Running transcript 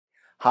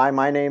Hi,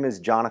 my name is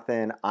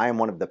Jonathan. I am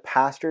one of the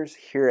pastors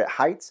here at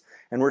Heights,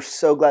 and we're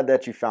so glad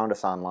that you found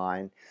us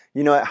online.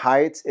 You know, at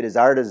Heights, it is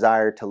our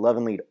desire to love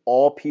and lead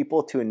all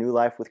people to a new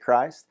life with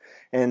Christ.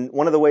 And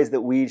one of the ways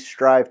that we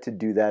strive to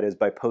do that is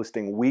by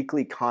posting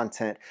weekly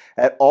content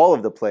at all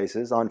of the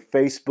places, on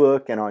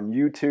Facebook and on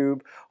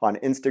YouTube, on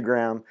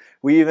Instagram.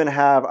 We even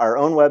have our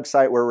own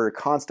website where we're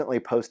constantly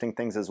posting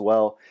things as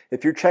well.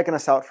 If you're checking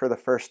us out for the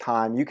first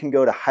time, you can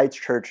go to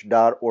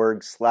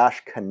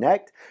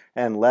heightschurch.org/connect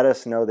and let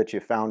us know that you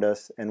found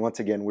us. And once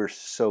again, we're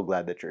so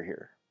glad that you're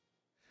here.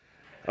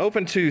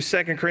 Open to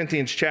 2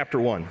 Corinthians chapter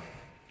 1.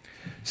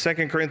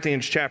 2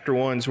 Corinthians chapter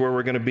 1 is where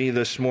we're going to be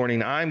this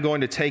morning. I'm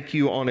going to take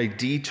you on a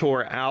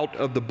detour out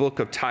of the book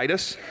of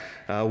Titus.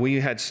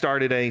 We had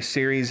started a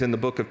series in the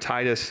book of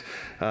Titus,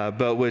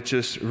 but with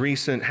just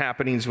recent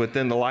happenings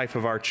within the life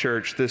of our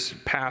church this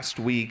past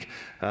week,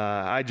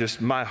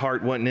 my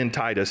heart wasn't in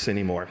Titus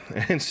anymore.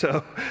 And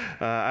so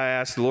I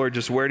asked the Lord,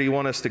 just where do you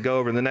want us to go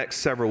over the next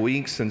several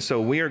weeks? And so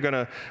we are going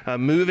to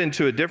move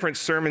into a different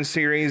sermon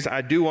series.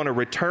 I do want to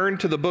return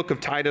to the book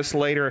of Titus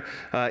later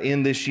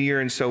in this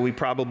year, and so we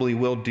probably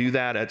will do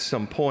that at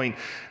some point.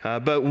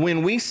 But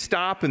when we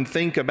stop and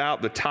think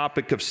about the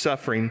topic of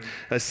suffering,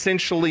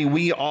 essentially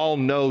we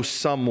all know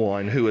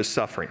someone who is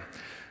suffering.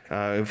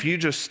 If you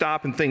just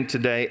stop and think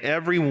today,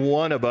 every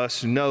one of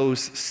us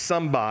knows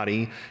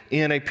somebody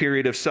in a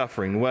period of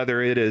suffering,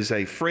 whether it is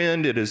a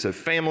friend, it is a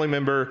family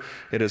member,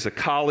 it is a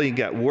colleague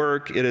at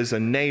work, it is a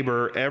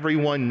neighbor.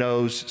 Everyone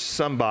knows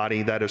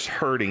somebody that is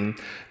hurting,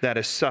 that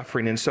is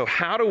suffering. And so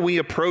how do we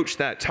approach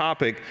that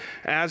topic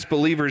as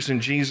believers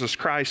in Jesus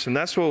Christ? And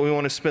that's what we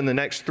want to spend the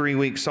next 3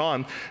 weeks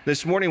on.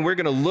 This morning, we're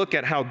going to look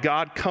at how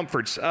God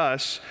comforts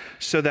us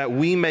so that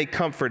we may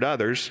comfort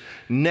others.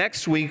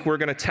 Next week, we're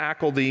going to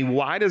tackle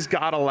why does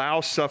God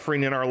allow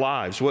suffering in our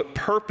lives? What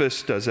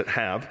purpose does it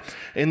have?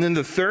 And then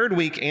the third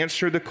week,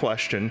 answer the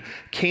question,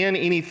 can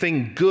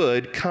anything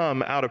good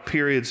come out of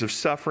periods of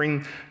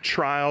suffering,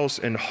 trials,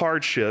 and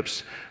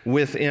hardships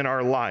within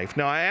our life?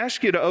 Now, I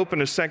ask you to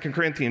open to 2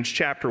 Corinthians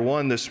chapter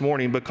 1 this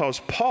morning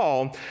because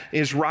Paul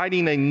is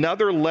writing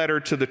another letter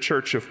to the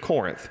church of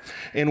Corinth.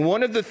 And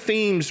one of the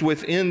themes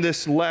within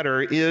this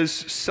letter is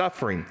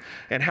suffering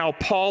and how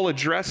Paul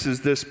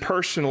addresses this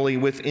personally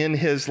within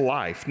his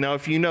life. Now,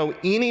 if you know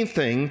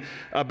anything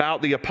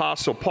about the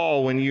Apostle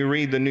Paul when you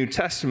read the New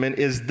Testament,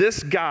 is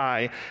this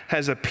guy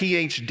has a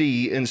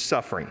PhD in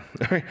suffering.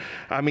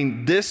 I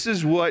mean, this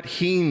is what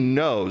he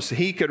knows.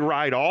 He could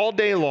write all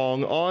day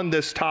long on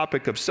this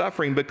topic of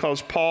suffering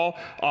because Paul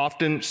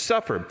often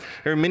suffered.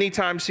 There are many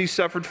times he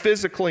suffered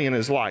physically in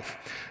his life.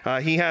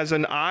 He has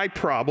an eye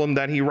problem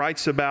that he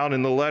writes about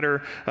in the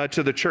letter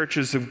to the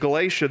churches of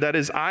Galatia, that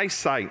his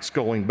eyesight's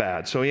going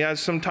bad. So he has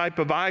some type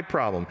of eye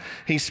problem.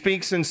 He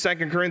speaks in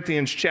 2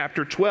 Corinthians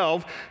chapter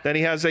 12 that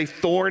he has a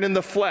thorn in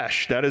the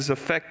flesh that is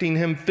affecting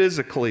him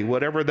physically,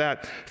 whatever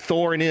that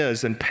thorn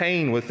is, and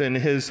pain within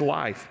his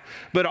life.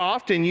 But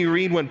often you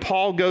read when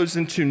Paul goes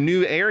into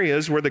new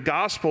areas where the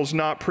gospel's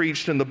not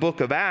preached in the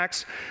book of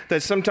Acts,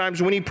 that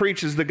sometimes when he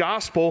preaches the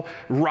gospel,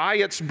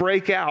 riots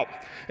break out.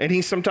 And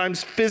he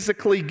sometimes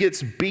physically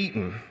gets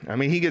beaten. I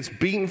mean, he gets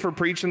beaten for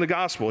preaching the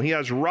gospel. He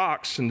has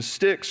rocks and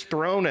sticks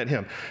thrown at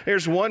him.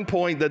 There's one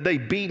point that they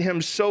beat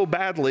him so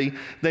badly,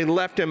 they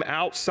left him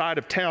outside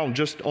of town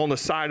just on the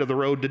side of the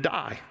road to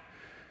die.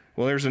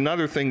 Well, there's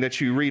another thing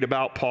that you read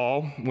about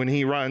Paul when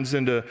he runs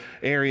into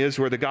areas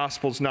where the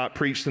gospel's not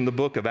preached in the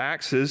book of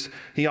Acts is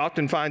he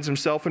often finds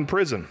himself in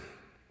prison.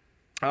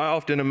 I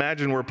often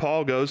imagine where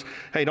Paul goes,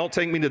 hey, don't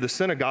take me to the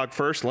synagogue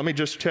first. Let me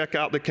just check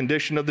out the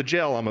condition of the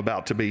jail I'm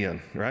about to be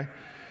in, right?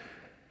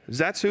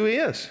 That's who he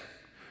is.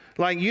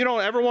 Like, you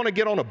don't ever want to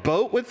get on a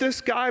boat with this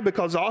guy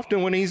because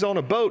often when he's on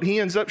a boat, he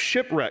ends up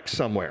shipwrecked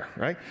somewhere,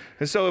 right?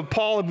 And so if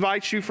Paul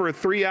invites you for a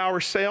 3-hour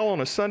sail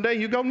on a Sunday,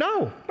 you go,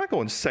 no, I'm not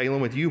going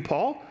sailing with you,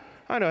 Paul.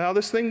 I know how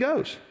this thing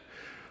goes.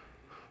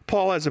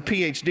 Paul has a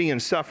PhD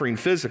in suffering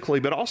physically,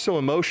 but also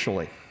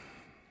emotionally.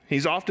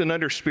 He's often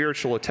under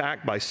spiritual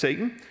attack by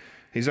Satan.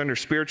 He's under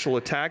spiritual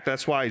attack.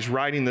 That's why he's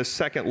writing this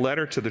second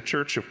letter to the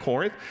church of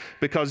Corinth,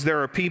 because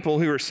there are people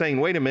who are saying,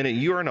 wait a minute,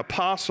 you're an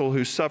apostle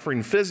who's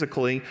suffering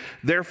physically,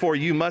 therefore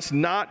you must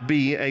not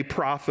be a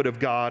prophet of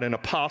God, an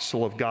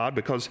apostle of God,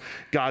 because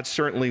God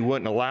certainly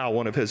wouldn't allow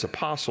one of his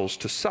apostles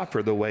to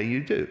suffer the way you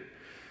do.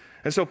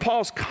 And so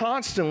Paul's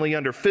constantly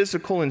under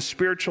physical and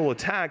spiritual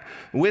attack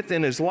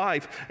within his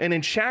life. And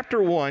in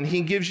chapter 1,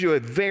 he gives you a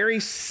very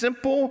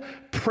simple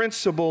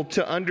principle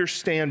to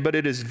understand, but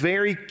it is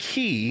very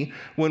key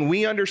when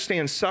we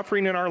understand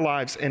suffering in our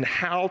lives and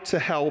how to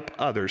help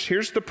others.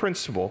 Here's the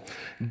principle.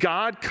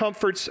 God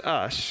comforts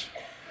us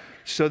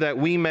so that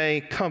we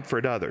may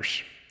comfort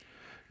others.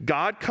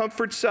 God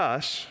comforts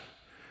us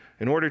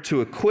in order to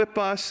equip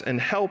us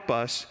and help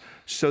us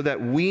so that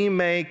we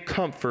may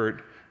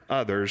comfort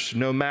others,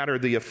 no matter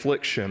the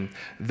affliction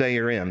they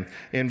are in.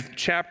 In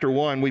chapter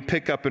 1, we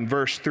pick up in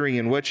verse 3,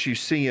 and what you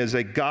see is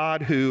a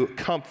God who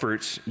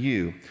comforts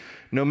you.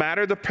 No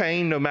matter the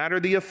pain, no matter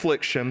the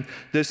affliction,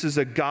 this is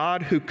a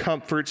God who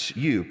comforts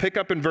you. Pick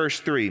up in verse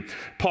 3.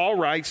 Paul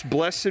writes,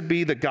 "Blessed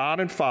be the God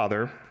and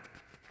Father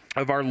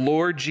of our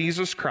Lord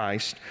Jesus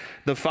Christ,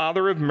 the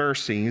Father of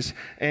mercies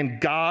and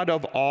God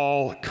of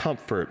all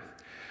comfort."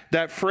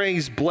 That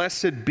phrase,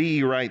 "blessed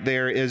be," right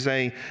there is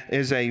a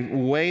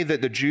way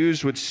that the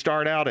Jews would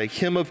start out a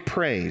hymn of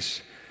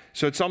praise.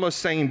 So it's almost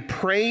saying,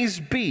 praise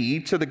be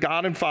to the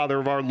God and Father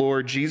of our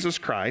Lord Jesus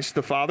Christ,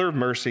 the Father of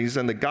mercies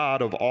and the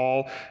God of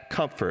all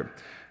comfort.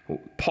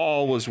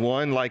 Paul was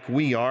one, like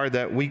we are,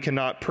 that we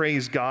cannot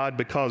praise God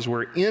because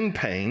we're in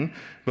pain,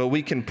 but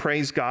we can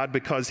praise God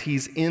because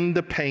he's in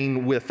the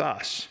pain with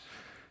us.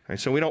 Right,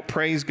 so we don't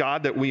praise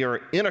God that we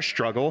are in a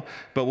struggle,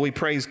 but we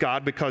praise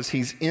God because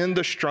he's in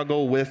the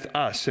struggle with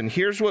us. And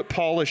here's what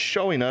Paul is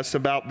showing us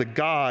about the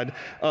God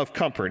of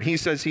comfort. He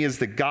says he is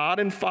the God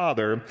and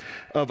Father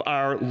of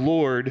our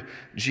Lord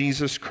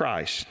Jesus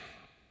Christ.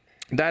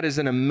 That is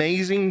an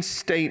amazing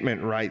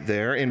statement right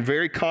there, and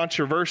very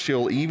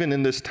controversial even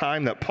in this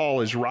time that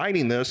Paul is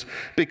writing this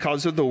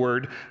because of the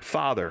word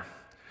Father.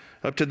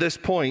 Up to this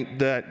point,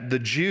 that the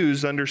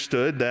Jews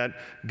understood that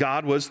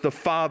God was the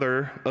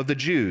Father of the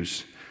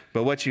Jews.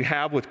 But what you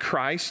have with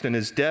Christ and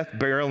his death,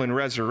 burial, and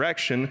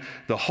resurrection,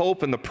 the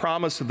hope and the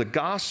promise of the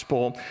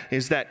gospel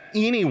is that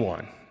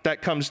anyone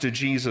that comes to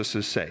Jesus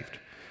is saved.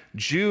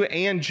 Jew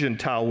and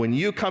Gentile, when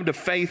you come to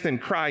faith in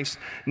Christ,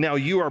 now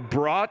you are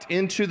brought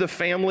into the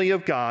family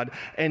of God,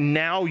 and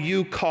now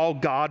you call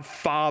God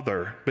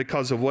Father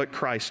because of what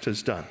Christ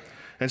has done.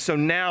 And so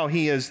now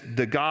he is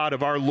the God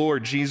of our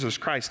Lord Jesus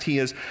Christ. He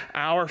is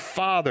our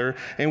Father,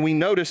 and we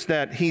notice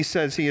that he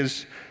says he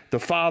is the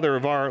Father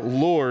of our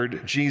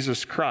Lord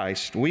Jesus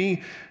Christ.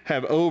 We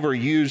have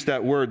overused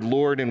that word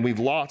Lord and we've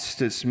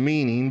lost its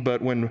meaning,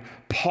 but when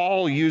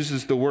Paul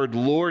uses the word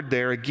Lord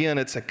there, again,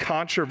 it's a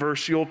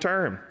controversial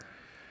term.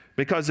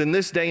 Because in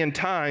this day and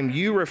time,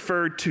 you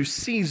referred to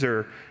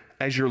Caesar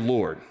as your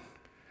Lord.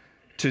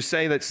 To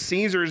say that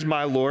Caesar is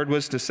my Lord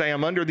was to say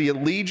I'm under the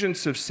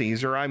allegiance of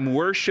Caesar, I'm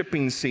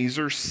worshiping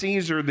Caesar,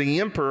 Caesar the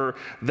emperor,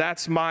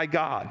 that's my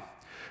God.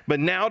 But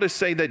now to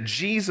say that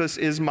Jesus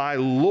is my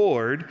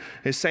Lord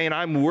is saying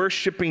I'm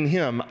worshiping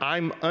him,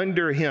 I'm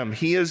under him.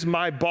 He is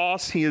my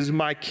boss, he is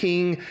my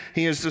king,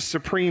 he is the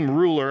supreme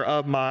ruler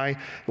of my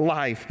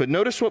life. But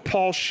notice what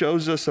Paul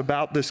shows us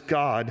about this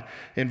God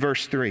in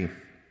verse 3.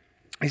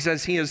 He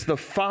says he is the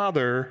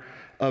Father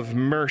of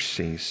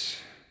mercies.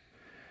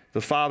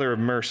 The Father of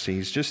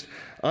mercies. Just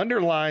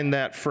underline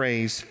that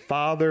phrase,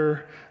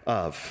 Father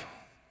of.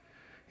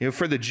 You know,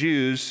 for the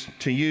Jews,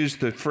 to use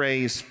the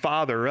phrase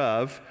Father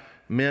of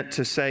meant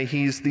to say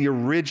he's the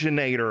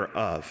originator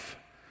of.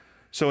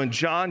 So in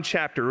John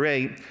chapter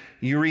 8,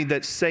 you read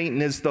that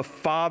Satan is the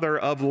father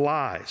of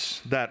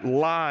lies, that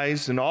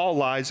lies and all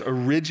lies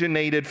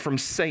originated from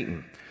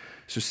Satan.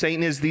 So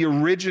Satan is the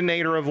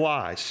originator of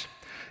lies.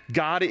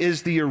 God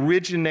is the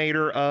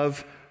originator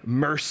of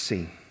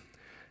mercy.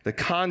 The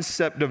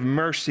concept of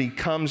mercy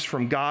comes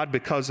from God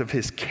because of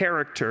his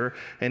character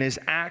and his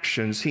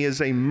actions. He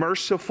is a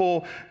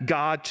merciful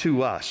God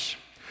to us.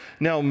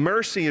 Now,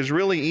 mercy is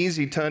really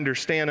easy to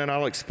understand, and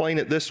I'll explain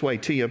it this way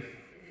to you.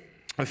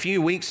 A few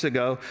weeks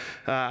ago,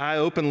 I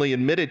openly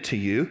admitted to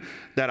you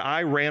that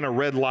I ran a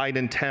red light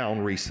in town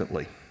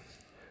recently.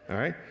 All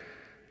right?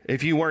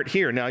 If you weren't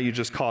here, now you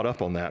just caught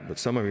up on that, but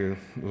some of you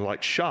were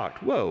like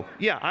shocked. Whoa,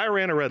 yeah, I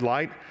ran a red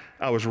light.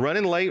 I was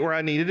running late where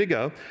I needed to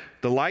go.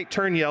 The light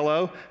turned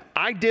yellow.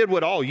 I did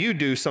what all you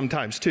do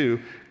sometimes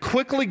too,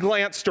 quickly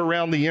glanced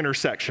around the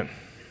intersection.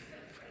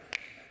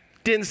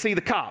 Didn't see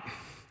the cop.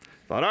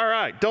 Thought, all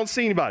right, don't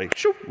see anybody.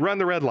 Shoo, run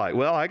the red light.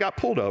 Well, I got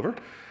pulled over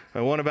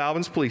by one of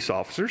Alvin's police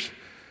officers.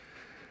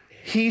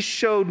 He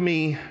showed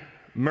me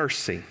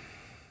mercy.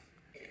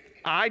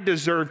 I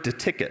deserved a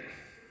ticket.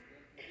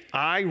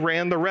 I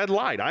ran the red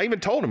light. I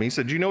even told him, he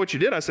said, "Do you know what you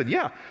did?" I said,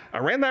 "Yeah, I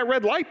ran that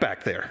red light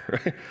back there."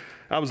 Right?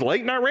 I was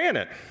late and I ran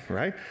it,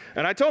 right?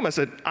 And I told him, I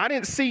said, "I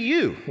didn't see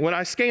you when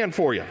I scanned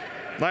for you."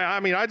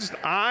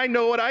 I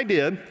know what I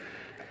did.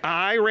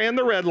 I ran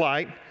the red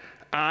light.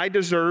 I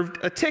deserved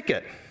a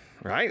ticket.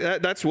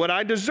 Right? That's what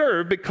I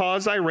deserved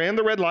because I ran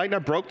the red light and I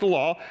broke the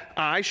law.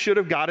 I should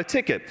have got a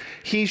ticket.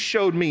 He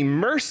showed me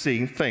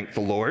mercy, thank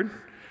the Lord,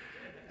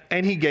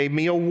 and he gave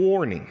me a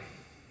warning.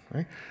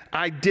 Right?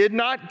 I did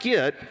not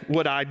get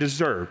what I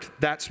deserved.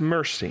 That's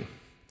mercy.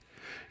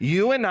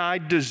 You and I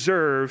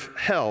deserve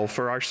hell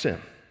for our sin.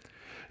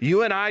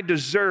 You and I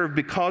deserve,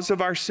 because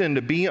of our sin,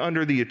 to be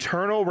under the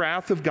eternal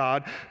wrath of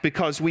God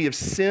because we have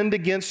sinned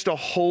against a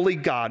holy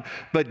God.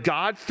 But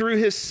God, through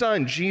his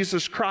Son,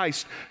 Jesus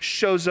Christ,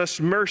 shows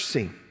us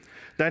mercy.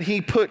 That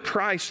he put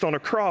Christ on a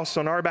cross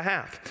on our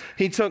behalf.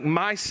 He took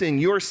my sin,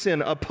 your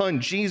sin, upon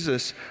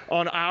Jesus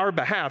on our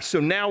behalf. So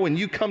now when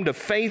you come to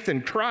faith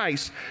in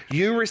Christ,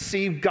 you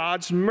receive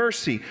God's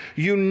mercy.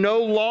 You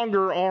no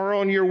longer are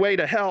on your way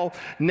to hell.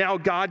 Now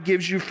God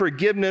gives you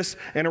forgiveness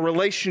and a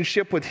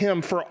relationship with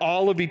him for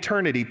all of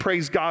eternity.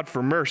 Praise God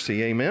for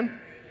mercy. Amen?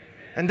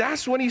 And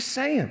that's what he's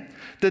saying,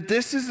 that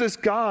this is this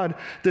God,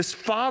 this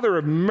Father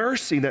of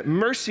mercy, that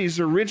mercies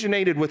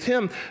originated with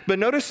him. But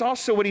notice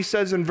also what he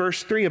says in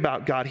verse 3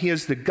 about God. He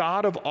is the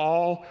God of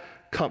all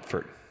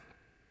comfort.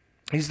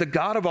 He's the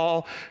God of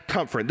all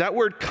comfort. That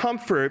word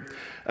comfort,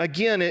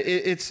 again,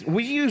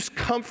 we use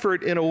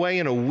comfort in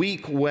a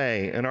weak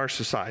way in our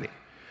society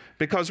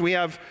because we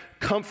have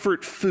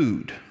comfort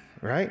food,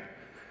 right?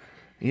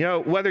 You know,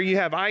 whether you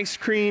have ice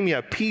cream, you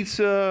have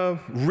pizza,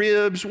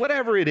 ribs,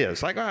 whatever it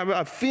is. Like,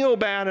 I feel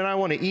bad and I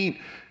want to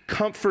eat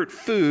comfort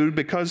food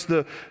because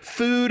the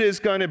food is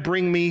going to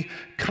bring me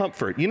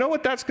comfort. You know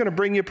what that's going to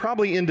bring you?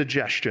 Probably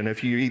indigestion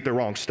if you eat the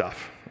wrong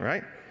stuff,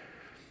 right?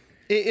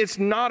 It's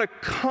not a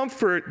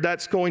comfort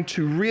that's going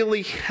to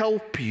really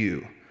help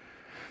you.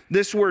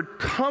 This word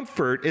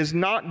comfort is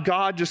not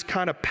God just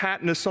kind of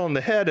patting us on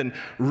the head and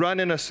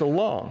running us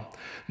along.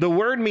 The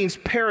word means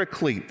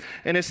paraclete,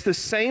 and it's the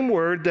same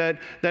word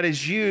that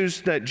is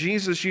used, that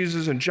Jesus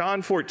uses in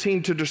John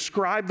 14 to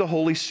describe the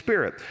Holy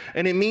Spirit,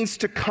 and it means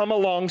to come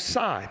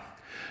alongside.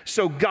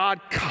 So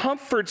God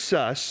comforts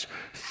us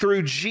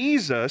through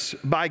Jesus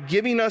by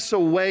giving us a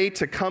way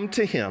to come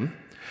to him.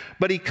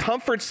 But he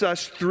comforts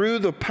us through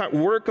the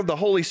work of the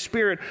Holy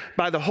Spirit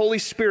by the Holy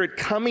Spirit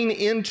coming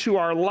into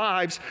our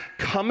lives,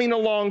 coming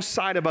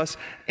alongside of us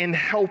and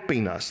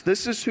helping us.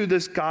 This is who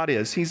this God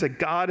is. He's a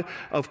God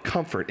of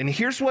comfort. And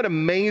here's what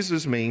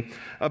amazes me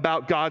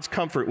about God's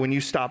comfort when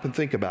you stop and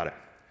think about it.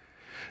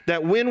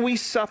 That when we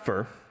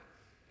suffer,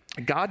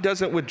 God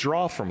doesn't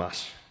withdraw from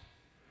us.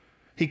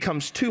 He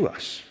comes to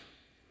us.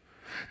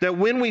 That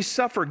when we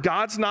suffer,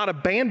 God's not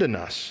abandoned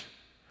us.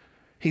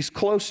 He's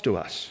close to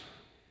us.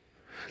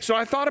 So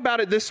I thought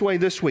about it this way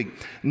this week.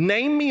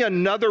 Name me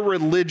another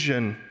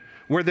religion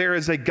where there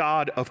is a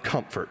God of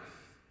comfort.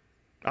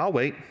 I'll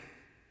wait.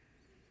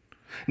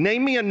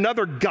 Name me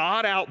another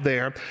God out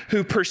there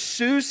who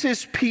pursues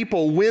his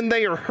people when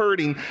they are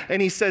hurting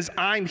and he says,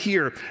 I'm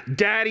here.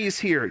 Daddy's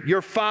here.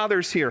 Your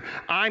father's here.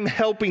 I'm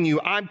helping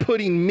you. I'm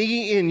putting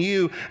me in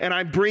you and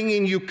I'm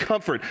bringing you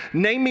comfort.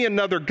 Name me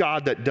another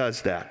God that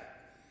does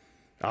that.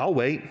 I'll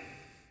wait.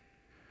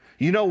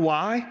 You know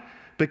why?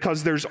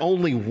 Because there's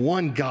only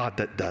one God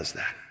that does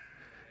that.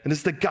 And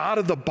it's the God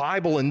of the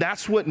Bible, and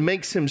that's what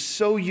makes him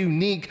so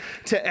unique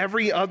to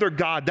every other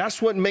God.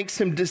 That's what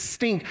makes him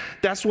distinct.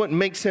 That's what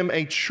makes him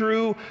a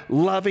true,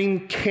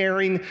 loving,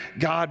 caring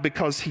God,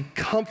 because he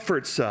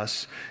comforts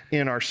us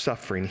in our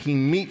suffering. He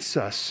meets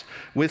us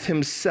with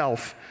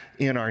himself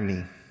in our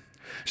need.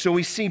 So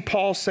we see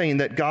Paul saying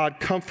that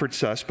God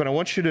comforts us, but I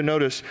want you to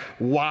notice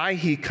why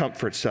he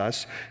comforts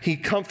us. He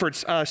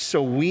comforts us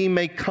so we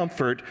may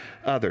comfort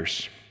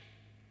others.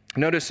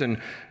 Notice in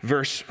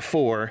verse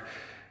 4,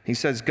 he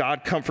says,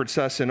 God comforts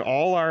us in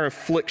all our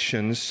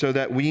afflictions so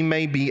that we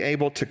may be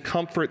able to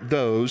comfort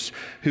those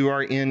who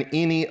are in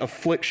any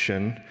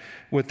affliction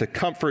with the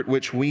comfort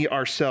which we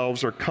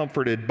ourselves are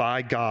comforted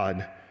by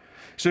God.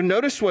 So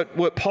notice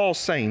what Paul's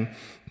saying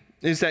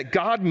is that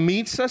God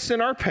meets us in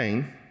our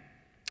pain.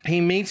 He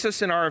meets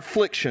us in our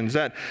afflictions.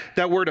 That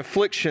word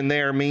affliction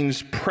there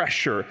means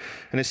pressure.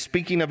 And it's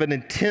speaking of an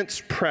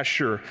intense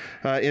pressure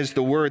is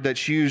the word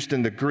that's used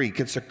in the Greek.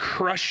 It's a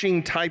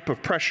crushing type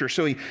of pressure.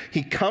 So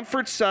he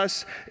comforts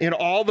us in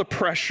all the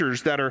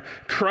pressures that are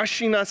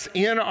crushing us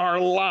in our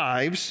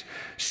lives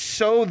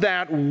so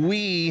that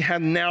we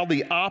have now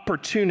the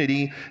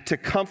opportunity to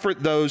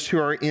comfort those who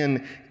are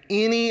in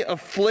any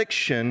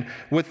affliction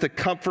with the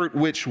comfort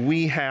which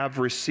we have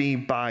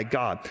received by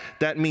God.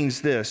 That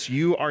means this: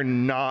 you are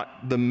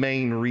not the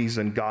main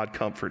reason God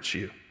comforts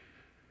you.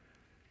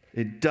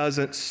 It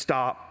doesn't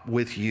stop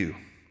with you.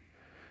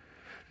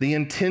 The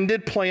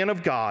intended plan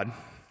of God,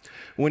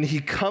 when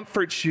he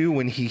comforts you,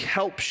 when he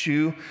helps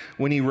you,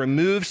 when he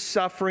removes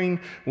suffering,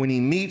 when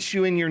he meets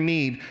you in your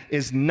need,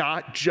 is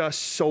not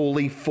just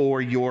solely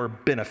for your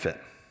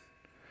benefit.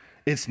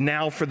 It's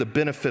now for the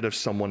benefit of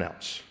someone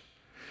else,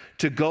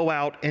 to go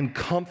out and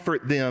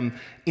comfort them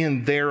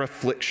in their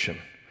affliction,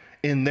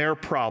 in their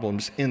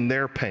problems, in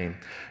their pain.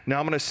 Now,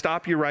 I'm going to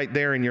stop you right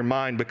there in your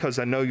mind because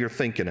I know you're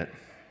thinking it.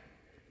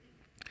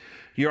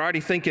 You're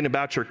already thinking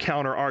about your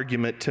counter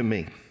argument to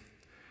me.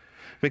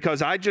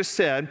 Because I just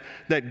said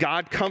that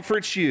God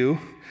comforts you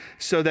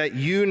so that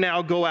you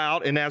now go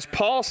out and, as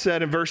Paul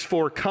said in verse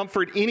 4,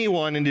 comfort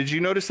anyone. And did you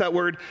notice that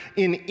word?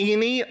 In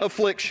any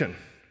affliction.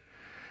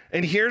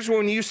 And here's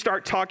when you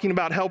start talking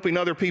about helping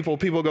other people,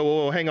 people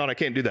go, oh, hang on, I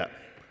can't do that.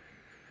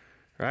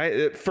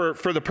 Right?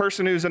 For the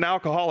person who's an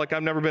alcoholic,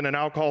 I've never been an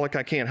alcoholic,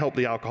 I can't help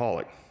the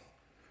alcoholic.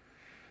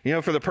 You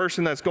know, for the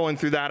person that's going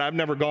through that, I've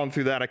never gone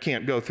through that, I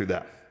can't go through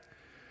that.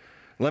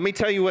 Let me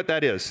tell you what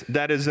that is.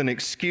 That is an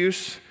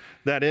excuse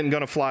that isn't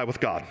going to fly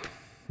with God.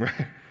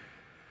 Right?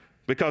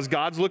 Because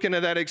God's looking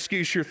at that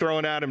excuse you're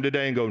throwing at him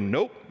today and go,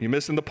 nope, you're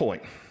missing the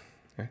point.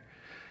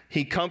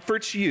 He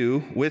comforts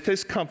you with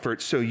his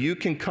comfort so you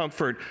can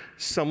comfort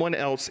someone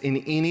else in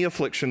any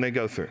affliction they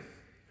go through.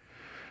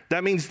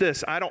 That means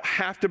this: I don't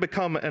have to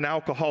become an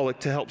alcoholic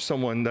to help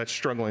someone that's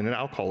struggling in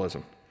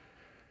alcoholism.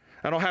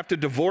 I don't have to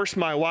divorce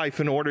my wife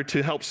in order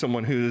to help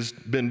someone who's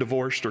been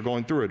divorced or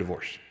going through a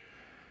divorce.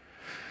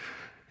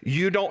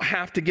 You don't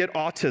have to get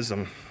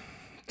autism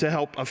to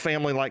help a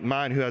family like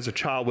mine who has a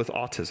child with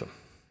autism.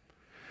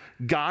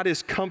 God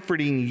is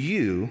comforting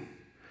you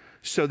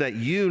so that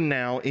you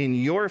now in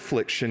your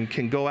affliction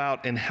can go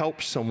out and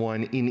help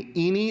someone in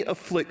any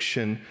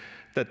affliction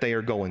that they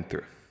are going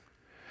through.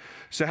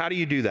 So how do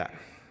you do that?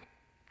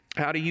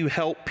 How do you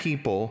help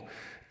people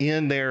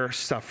in their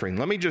suffering?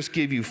 Let me just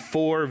give you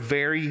 4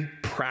 very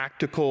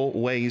practical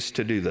ways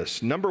to do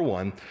this. Number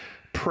 1,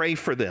 pray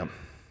for them.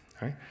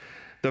 Right?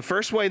 The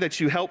first way that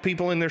you help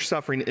people in their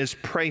suffering is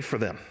pray for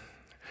them.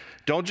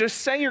 Don't just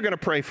say you're going to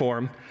pray for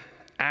them,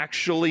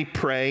 actually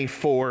pray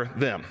for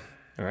them.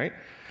 All right?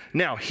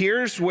 Now,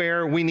 here's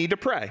where we need to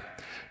pray.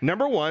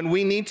 Number 1,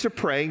 we need to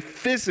pray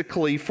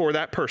physically for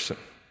that person.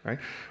 Right?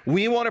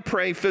 We want to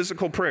pray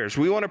physical prayers.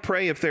 We want to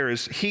pray if there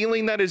is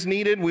healing that is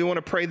needed, we want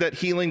to pray that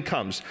healing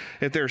comes.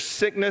 If there's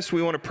sickness,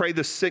 we want to pray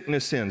the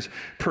sickness ends.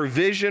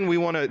 Provision,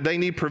 they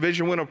need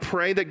provision. We want to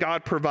pray that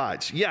God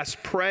provides. Yes,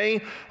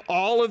 pray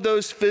all of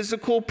those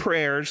physical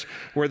prayers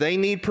where they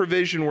need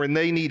provision, where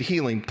they need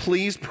healing.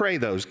 Please pray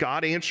those.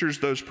 God answers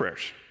those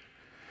prayers.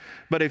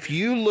 But if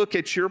you look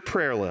at your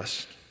prayer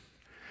list,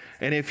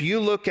 and if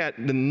you look at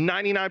the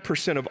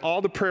 99% of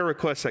all the prayer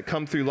requests that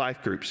come through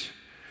life groups,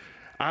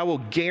 I will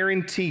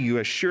guarantee you,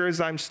 as sure as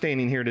I'm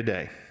standing here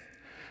today,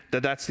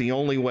 that that's the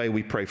only way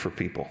we pray for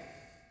people.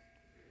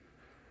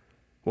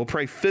 We'll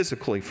pray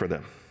physically for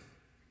them.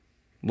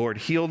 Lord,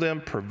 heal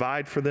them,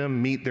 provide for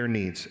them, meet their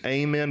needs.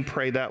 Amen.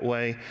 Pray that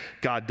way.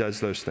 God does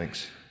those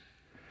things.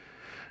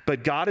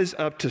 But God is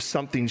up to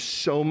something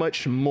so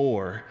much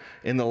more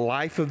in the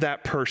life of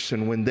that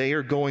person when they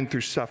are going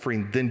through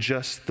suffering than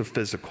just the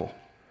physical.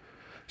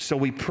 So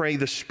we pray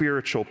the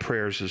spiritual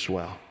prayers as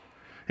well.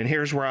 And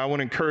here's where I want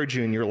to encourage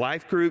you in your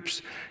life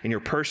groups, in your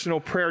personal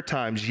prayer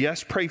times.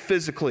 Yes, pray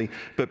physically,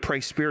 but pray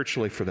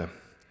spiritually for them.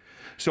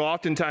 So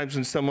oftentimes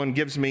when someone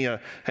gives me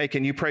hey,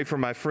 can you pray for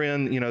my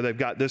friend? They've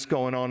got this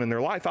going on in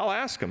their life. I'll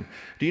ask them,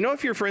 do you know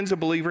if your friend's a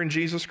believer in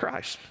Jesus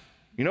Christ?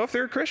 You know if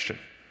they're a Christian?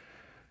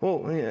 Well,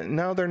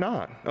 no, they're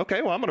not.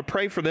 Okay, well, I'm going to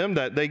pray for them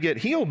that they get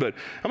healed, but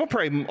I'm going to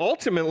pray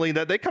ultimately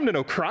that they come to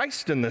know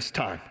Christ in this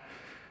time.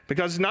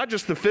 Because it's not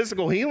just the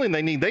physical healing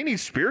they need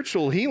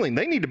spiritual healing.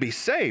 They need to be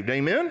saved.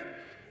 Amen?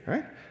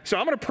 Right? So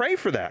I'm going to pray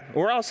for that.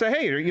 Or I'll say,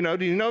 hey, do you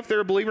know if they're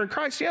a believer in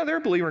Christ? Yeah, they're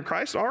a believer in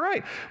Christ. All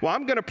right. Well,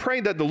 I'm going to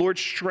pray that the Lord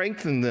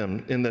strengthen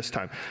them in this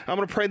time. I'm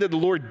going to pray that the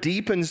Lord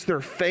deepens their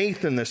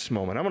faith in this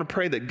moment. I'm going to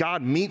pray that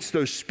God meets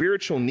those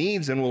spiritual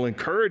needs and will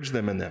encourage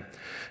them in them.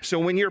 So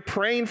when you're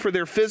praying for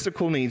their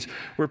physical needs,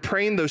 we're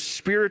praying those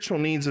spiritual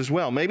needs as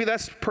well. Maybe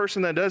that's the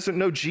person that doesn't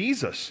know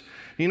Jesus.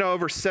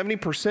 Over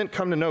 70%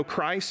 come to know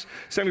Christ.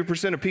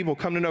 70% of people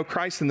come to know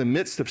Christ in the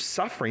midst of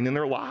suffering in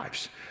their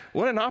lives.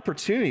 What an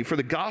opportunity for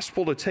the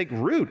gospel to take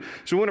root.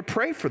 So we want to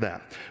pray for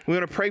that. We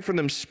want to pray for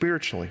them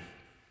spiritually.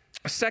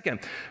 Second,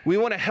 we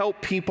want to help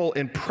people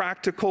in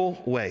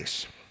practical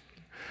ways.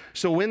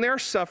 So when they're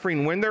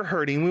suffering, when they're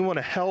hurting, we want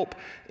to help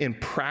in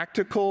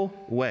practical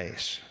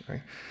ways.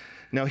 Right?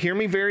 Now, hear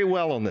me very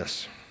well on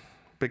this,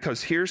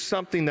 because here's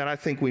something that I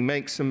think we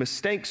make some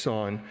mistakes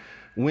on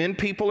when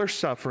people are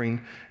suffering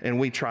and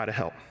we try to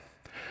help.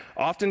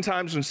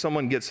 Oftentimes when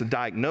someone gets a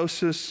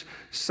diagnosis,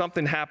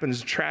 something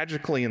happens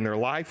tragically in their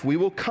life, we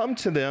will come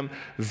to them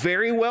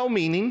very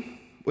well-meaning,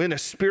 in a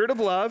spirit of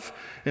love,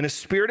 in a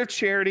spirit of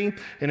charity,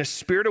 in a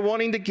spirit of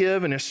wanting to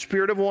give, in a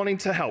spirit of wanting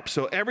to help.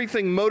 So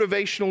everything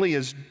motivationally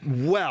is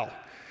well.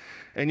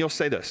 And you'll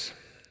say this,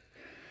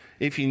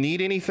 if you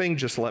need anything,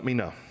 just let me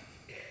know.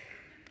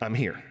 I'm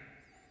here.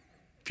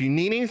 If you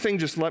need anything,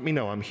 just let me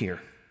know. I'm here.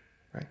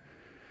 Right?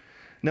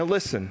 Now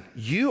listen,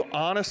 you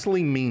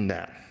honestly mean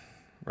that,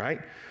 right?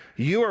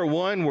 You are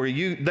one where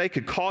they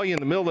could call you in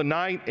the middle of the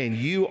night and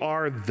you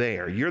are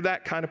there. You're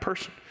that kind of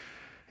person.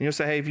 And you'll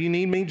say, hey, if you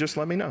need me, just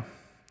let me know.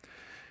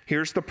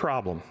 Here's the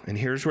problem, and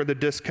here's where the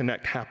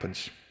disconnect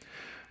happens.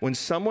 When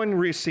someone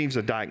receives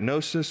a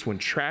diagnosis, when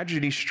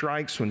tragedy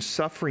strikes, when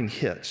suffering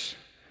hits,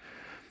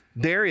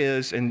 there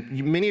is, and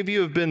many of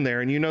you have been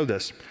there and you know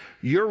this,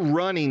 you're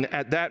running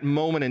at that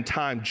moment in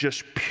time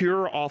just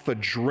pure off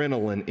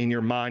adrenaline in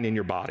your mind and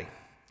your body.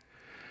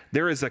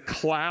 There is a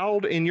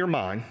cloud in your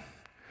mind.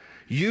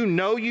 You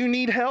know you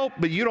need help,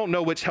 but you don't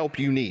know which help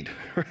you need,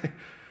 right?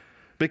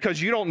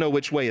 Because you don't know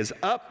which way is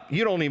up.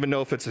 You don't even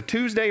know if it's a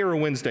Tuesday or a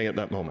Wednesday at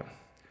that moment.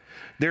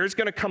 There's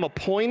going to come a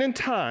point in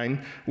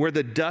time where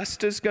the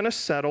dust is going to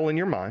settle in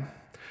your mind.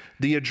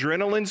 The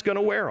adrenaline's going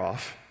to wear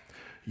off.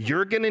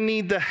 You're going to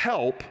need the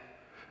help,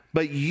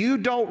 but you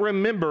don't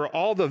remember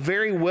all the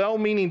very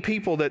well-meaning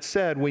people that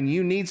said, when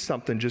you need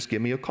something, just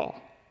give me a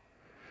call.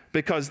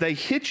 Because they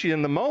hit you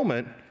in the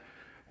moment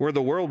where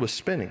the world was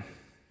spinning.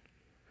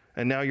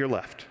 And now you're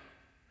left.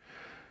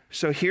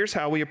 So here's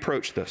how we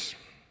approach this.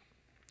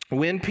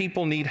 When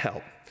people need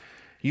help,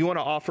 you want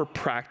to offer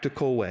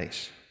practical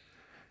ways.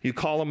 You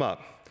call them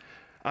up.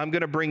 I'm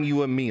going to bring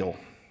you a meal.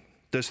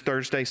 Does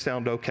Thursday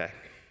sound okay?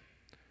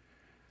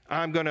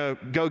 I'm going to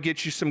go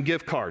get you some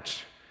gift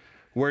cards.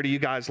 Where do you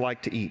guys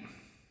like to eat?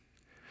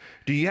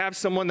 Do you have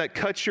someone that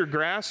cuts your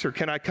grass, or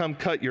can I come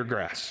cut your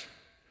grass?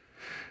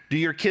 Do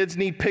your kids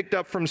need picked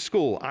up from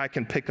school? I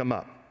can pick them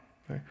up.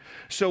 Okay?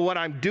 So what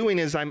I'm doing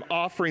is I'm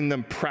offering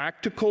them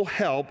practical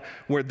help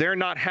where they're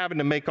not having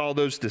to make all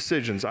those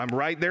decisions. I'm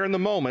right there in the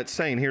moment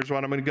saying, here's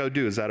what I'm going to go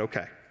do. Is that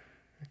okay?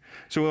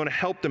 So we want to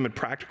help them in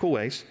practical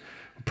ways.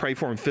 Pray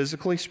for them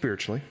physically,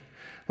 spiritually.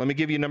 Let me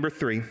give you number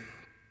 3.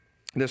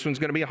 This one's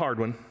going to be a hard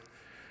one.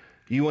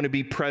 You want to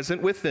be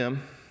present with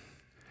them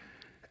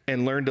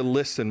and learn to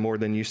listen more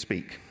than you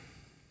speak.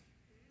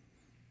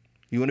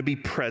 You want to be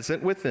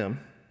present with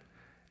them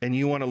and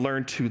you want to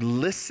learn to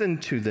listen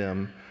to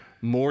them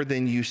more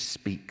than you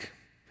speak.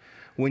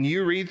 When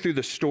you read through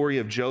the story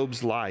of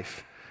Job's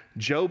life,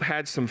 Job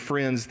had some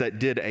friends that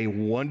did a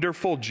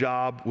wonderful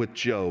job with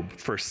Job.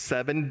 For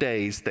 7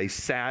 days, they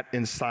sat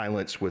in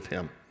silence with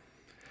him.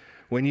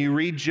 When you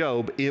read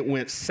Job, it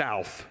went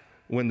south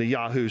when the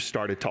yahoos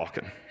started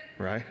talking,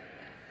 right?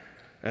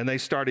 And they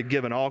started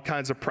giving all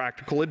kinds of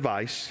practical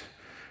advice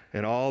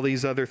and all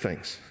these other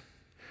things.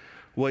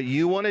 What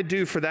you want to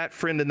do for that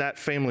friend and that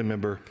family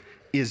member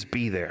is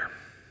be there.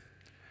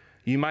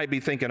 You might be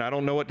thinking, I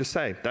don't know what to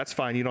say. That's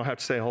fine. You don't have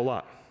to say a whole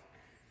lot.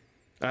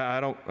 I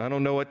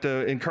don't know what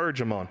to encourage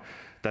them on.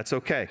 That's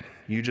okay.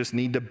 You just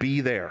need to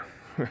be there.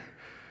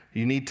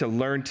 You need to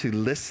learn to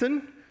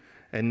listen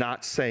and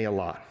not say a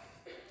lot.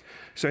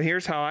 So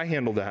here's how I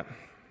handle that.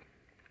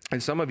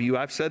 And some of you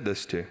I've said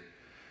this to.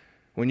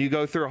 When you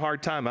go through a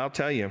hard time, I'll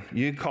tell you,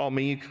 you can call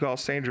me, you can call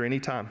Sandra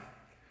anytime.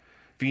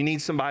 If you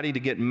need somebody to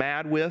get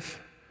mad with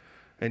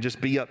and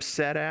just be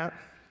upset at,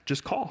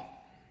 just call.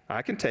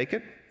 I can take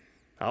it.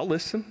 I'll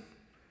listen.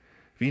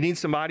 If you need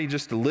somebody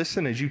just to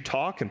listen as you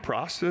talk and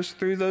process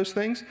through those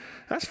things,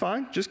 that's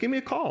fine. Just give me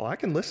a call. I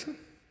can listen.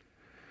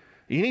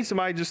 You need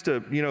somebody just to,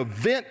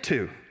 vent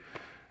to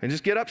and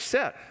just get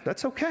upset.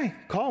 That's okay.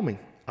 Call me.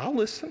 I'll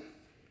listen.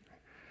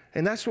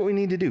 And that's what we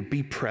need to do.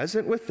 Be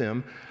present with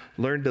them.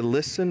 Learn to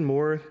listen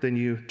more than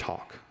you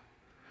talk.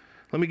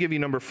 Let me give you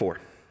number 4.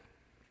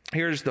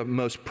 Here's the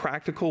most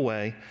practical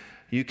way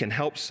you can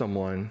help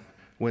someone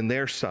when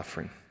they're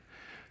suffering.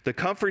 The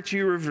comfort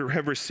you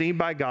have received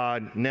by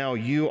God, now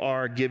you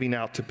are giving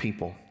out to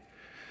people.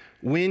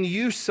 When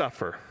you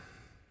suffer,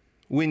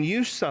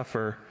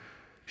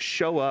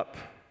 show up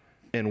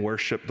and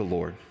worship the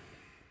Lord.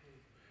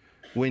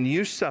 When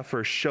you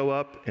suffer, show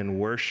up and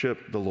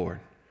worship the Lord.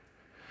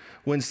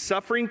 When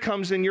suffering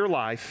comes in your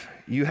life,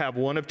 you have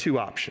one of 2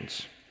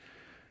 options.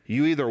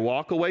 You either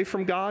walk away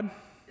from God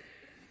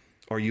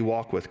or you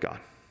walk with God.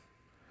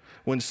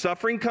 When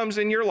suffering comes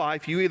in your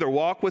life, you either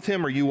walk with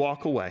Him or you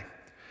walk away.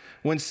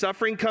 When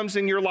suffering comes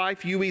in your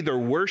life, you either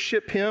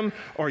worship Him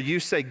or you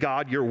say,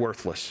 God, you're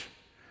worthless.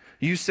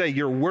 You say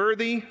you're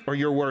worthy or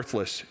you're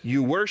worthless.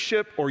 You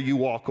worship or you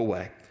walk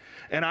away.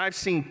 And I've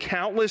seen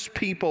countless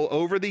people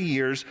over the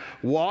years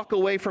walk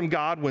away from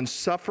God when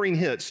suffering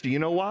hits. Do you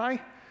know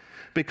why?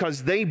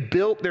 Because they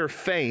built their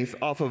faith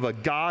off of a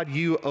God,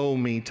 you owe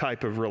me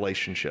type of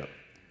relationship.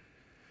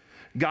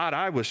 God,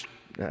 I was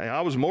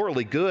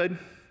morally good.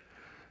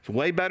 It's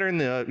way better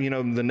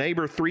than the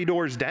neighbor 3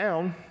 doors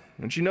down.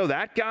 Don't you know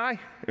that guy?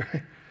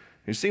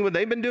 You see what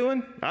they've been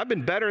doing? I've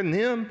been better than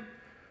him.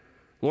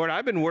 Lord,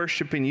 I've been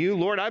worshiping you.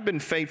 Lord, I've been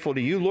faithful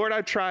to you. Lord,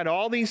 I've tried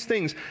all these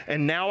things,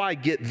 and now I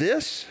get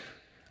this?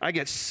 I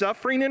get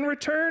suffering in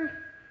return?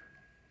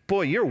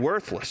 Boy, you're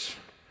worthless.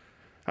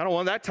 I don't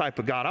want that type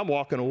of God. I'm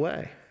walking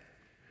away.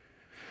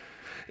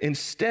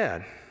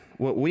 Instead,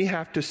 what we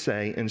have to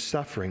say in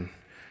suffering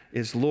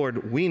is,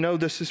 Lord, we know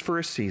this is for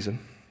a season.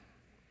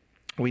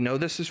 We know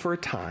this is for a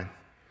time.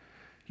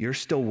 You're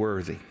still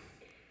worthy,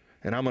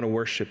 and I'm going to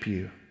worship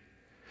you.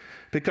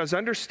 Because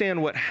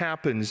understand what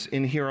happens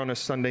in here on a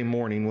Sunday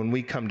morning when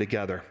we come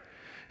together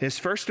is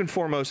first and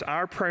foremost,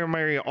 our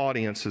primary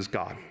audience is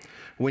God.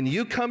 When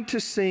you come to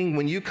sing,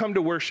 when you come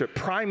to worship,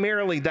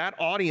 primarily that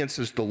audience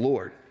is the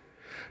Lord.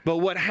 But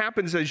what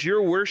happens as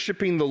you're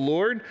worshiping the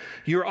Lord,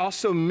 you're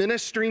also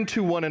ministering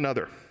to one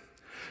another.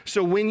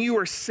 So when you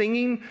are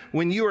singing,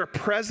 when you are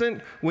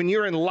present, when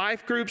you're in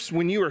life groups,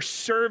 when you are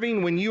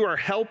serving, when you are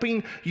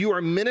helping, you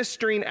are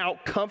ministering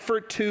out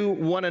comfort to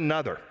one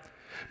another.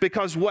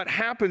 Because what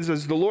happens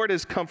is the Lord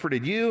has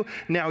comforted you,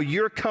 now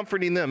you're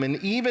comforting them. And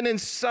even in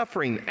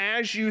suffering,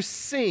 as you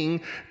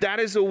sing, that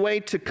is a way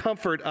to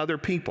comfort other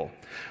people.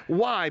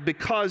 Why?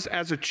 Because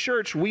as a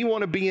church, we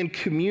want to be in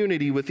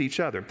community with each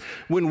other.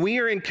 When we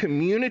are in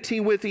community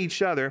with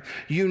each other,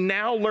 you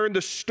now learn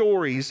the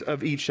stories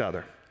of each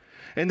other.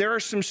 And there are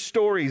some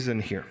stories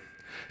in here.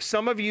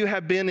 Some of you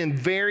have been in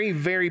very,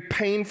 very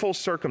painful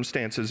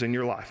circumstances in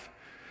your life.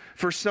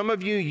 For some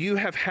of you, you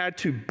have had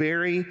to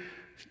bury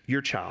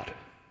your child.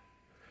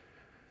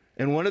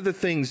 And one of the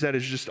things that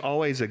is just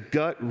always a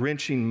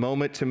gut-wrenching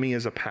moment to me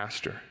as a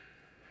pastor,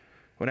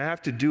 when I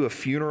have to do a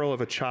funeral of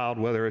a child,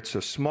 whether it's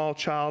a small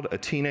child, a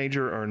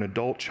teenager, or an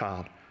adult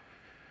child,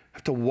 I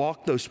have to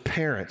walk those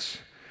parents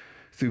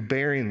through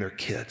burying their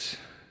kids.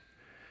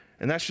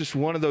 And that's just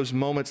one of those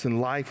moments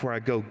in life where I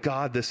go,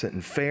 God, this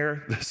isn't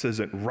fair. This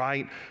isn't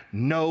right.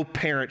 No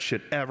parent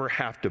should ever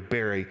have to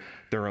bury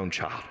their own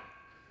child.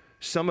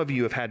 Some of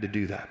you have had to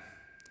do that.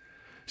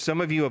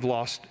 Some of you have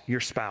lost your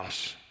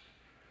spouse.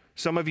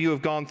 Some of you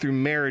have gone through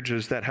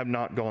marriages that have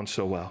not gone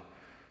so well.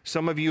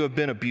 Some of you have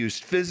been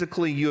abused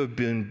physically. You have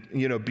been,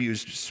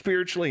 abused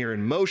spiritually or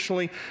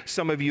emotionally.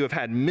 Some of you have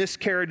had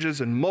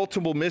miscarriages and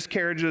multiple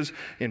miscarriages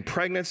in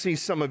pregnancy.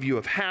 Some of you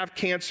have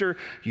cancer.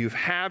 You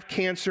have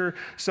cancer.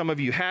 Some of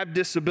you have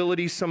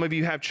disabilities. Some of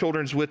you have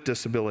children with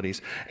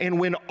disabilities. And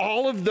when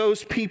all of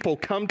those people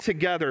come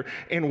together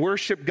and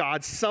worship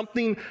God,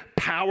 something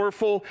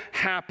powerful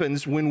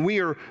happens. When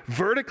we are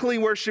vertically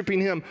worshiping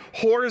Him,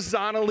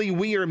 horizontally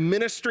we are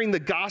ministering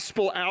the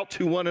gospel out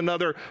to one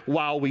another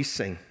while we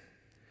sing.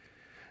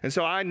 And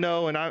so I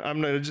know, and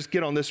I'm going to just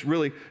get on this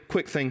really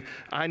quick thing.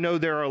 I know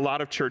there are a lot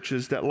of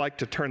churches that like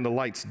to turn the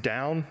lights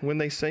down when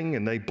they sing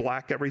and they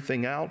black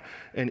everything out,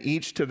 and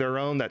each to their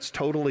own. That's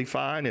totally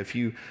fine. If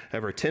you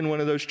ever attend one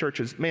of those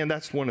churches, man,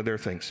 that's one of their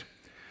things.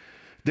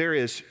 There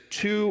is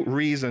 2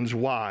 reasons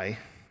why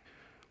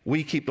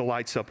we keep the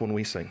lights up when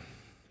we sing.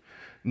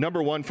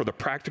 Number one, for the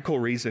practical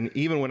reason,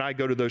 even when I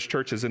go to those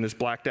churches and it's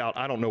blacked out,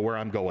 I don't know where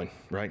I'm going,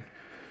 right?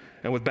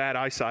 And with bad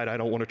eyesight, I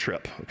don't want to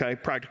trip, okay?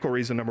 Practical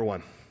reason number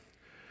one.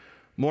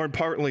 More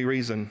importantly,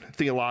 reason,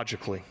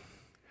 theologically.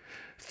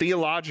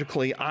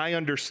 Theologically, I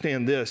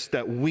understand this,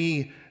 that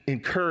we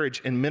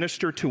encourage and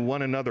minister to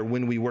one another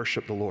when we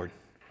worship the Lord.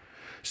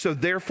 So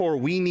therefore,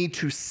 we need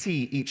to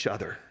see each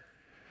other.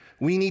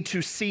 We need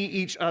to see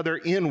each other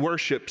in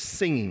worship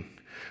singing.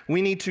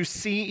 We need to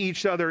see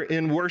each other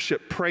in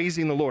worship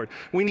praising the Lord.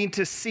 We need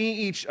to see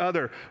each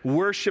other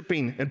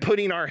worshiping and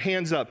putting our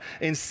hands up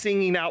and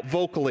singing out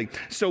vocally.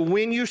 So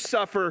when you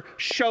suffer,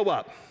 show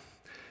up,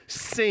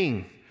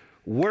 sing,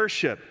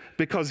 worship,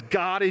 because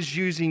God is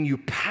using you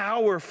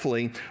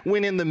powerfully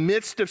when in the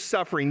midst of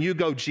suffering, you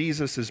go,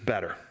 Jesus is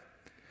better.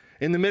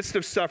 In the midst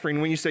of suffering,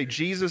 when you say,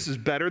 Jesus is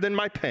better than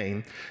my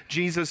pain,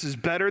 Jesus is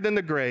better than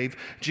the grave,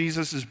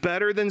 Jesus is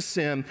better than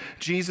sin,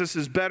 Jesus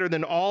is better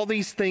than all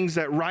these things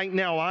that right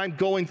now I'm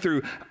going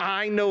through,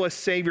 I know a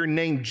Savior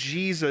named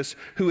Jesus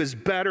who is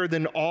better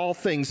than all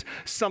things.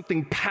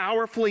 Something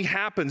powerfully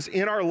happens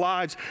in our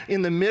lives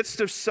in the midst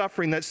of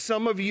suffering that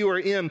some of you are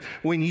in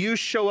when you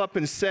show up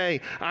and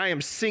say, I am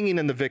singing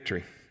in the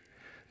victory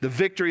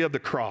of the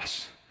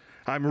cross.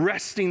 I'm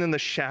resting in the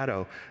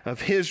shadow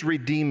of His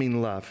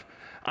redeeming love.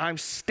 I'm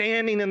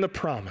standing in the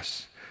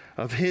promise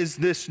of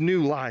this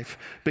new life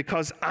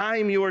because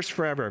I'm yours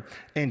forever.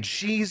 And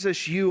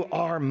Jesus, you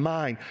are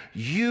mine.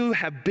 You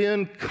have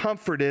been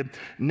comforted.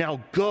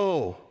 Now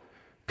go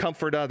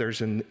comfort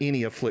others in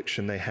any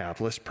affliction they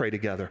have. Let's pray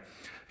together.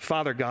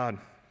 Father God,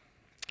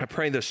 I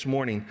pray this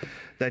morning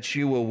that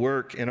you will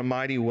work in a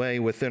mighty way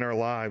within our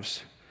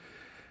lives.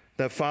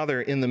 That,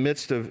 Father, in the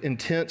midst of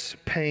intense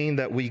pain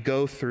that we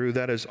go through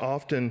that is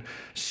often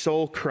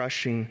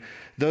soul-crushing,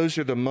 those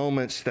are the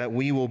moments that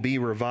we will be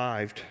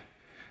revived.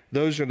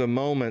 Those are the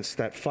moments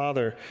that,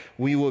 Father,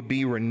 we will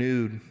be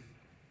renewed.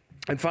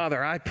 And,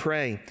 Father, I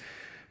pray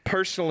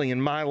personally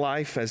in my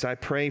life as I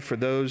pray for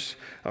those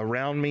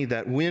around me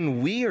that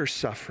when we are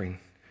suffering,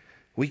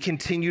 we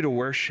continue to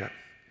worship.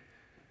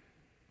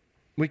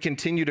 We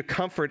continue to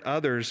comfort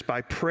others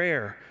by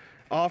prayer,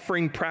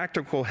 offering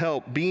practical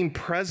help, being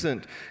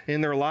present in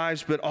their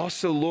lives, but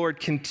also, Lord,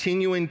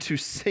 continuing to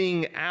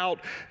sing out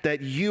that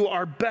you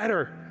are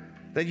better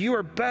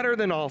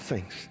than all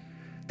things,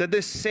 that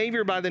this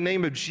Savior by the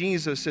name of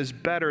Jesus is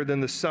better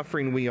than the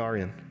suffering we are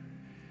in,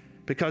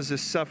 because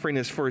this suffering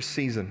is for a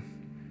season,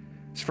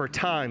 it's for a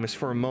time, it's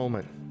for a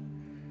moment.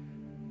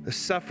 The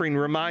suffering,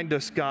 remind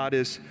us, God,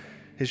 is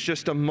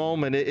just a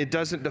moment. It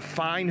doesn't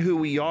define who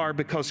we are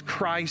because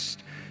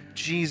Christ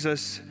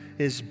Jesus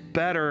is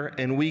better,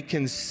 and we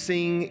can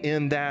sing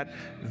in that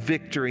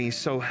victory.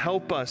 So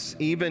help us,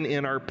 even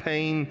in our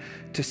pain,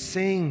 to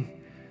sing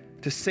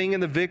in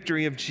the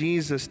victory of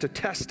Jesus, to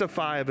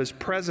testify of His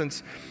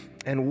presence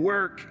and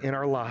work in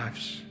our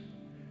lives.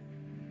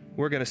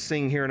 We're going to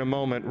sing here in a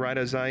moment. Right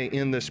as I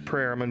end this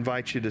prayer, I'm going to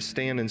invite you to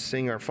stand and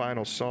sing our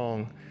final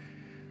song.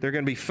 There are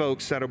going to be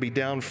folks that'll be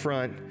down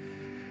front,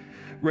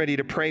 ready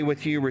to pray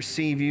with you,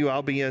 receive you.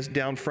 I'll be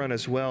down front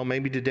as well.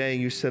 Maybe today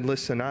you said,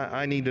 listen,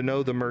 I need to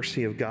know the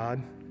mercy of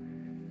God.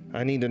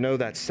 I need to know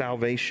that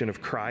salvation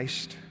of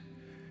Christ.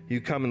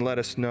 You come and let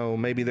us know.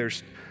 Maybe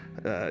there's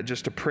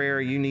just a prayer.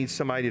 You need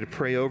somebody to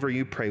pray over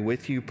you, pray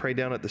with you, pray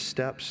down at the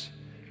steps.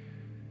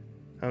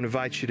 I would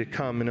invite you to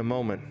come in a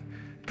moment.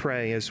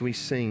 Pray as we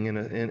sing in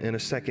a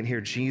second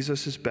here.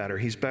 Jesus is better.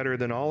 He's better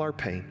than all our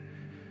pain,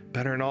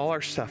 better than all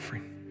our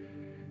suffering.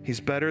 He's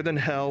better than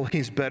hell.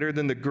 He's better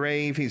than the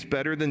grave. He's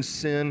better than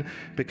sin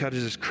because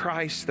it is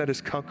Christ that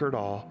has conquered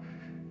all.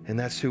 And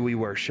that's who we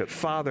worship.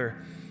 Father,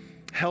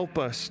 help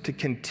us to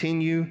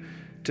continue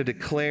to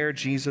declare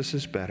Jesus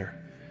is better.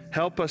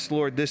 Help us,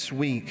 Lord, this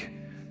week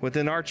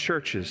within our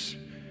churches,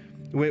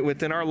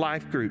 within our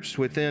life groups,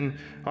 within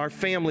our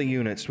family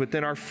units,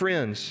 within our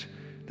friends,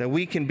 that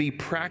we can be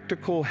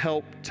practical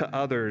help to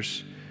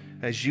others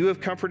as you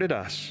have comforted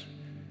us.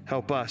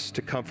 Help us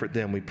to comfort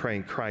them. We pray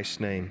in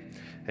Christ's name.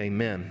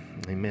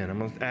 Amen. Amen. I'm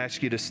going to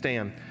ask you to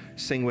stand.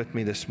 Sing with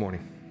me this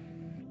morning.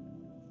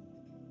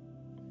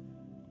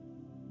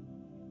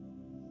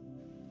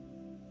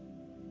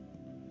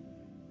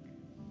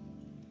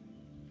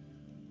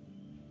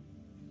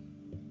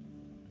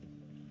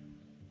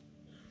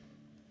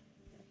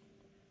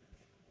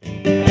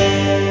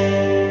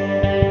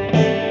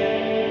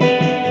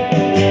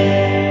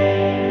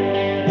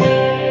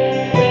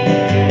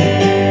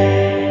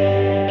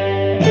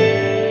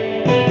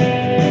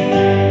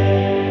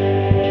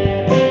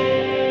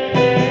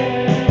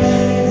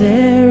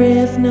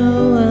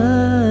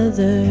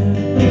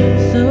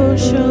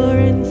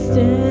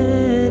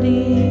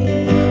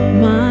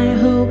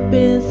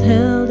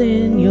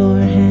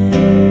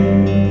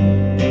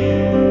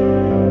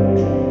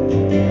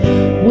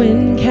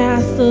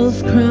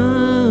 walls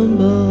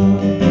crumble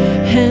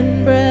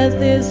and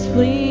breath is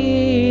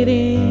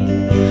fleeting,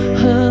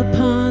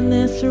 upon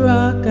this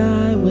rock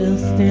I will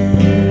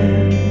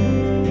stand.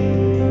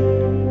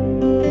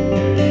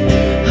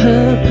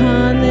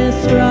 Upon this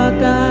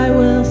rock I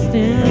will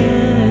stand.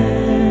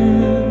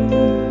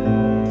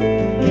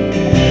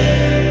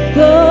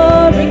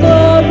 Glory,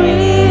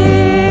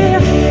 glory,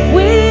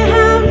 we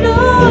have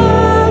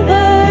no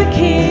other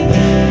King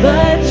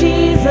but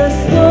Jesus,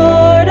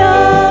 Lord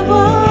of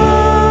all.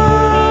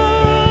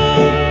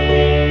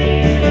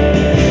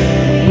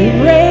 We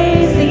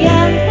raise the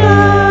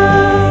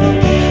anthem,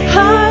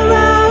 our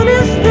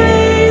loudest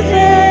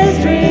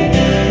praises ring.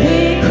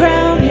 We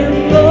crown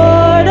Him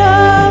Lord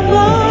of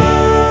all.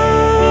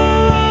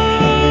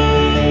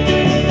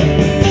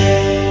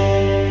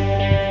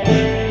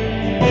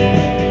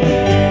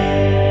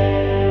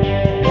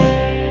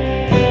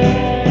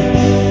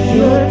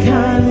 Your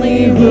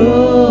kindly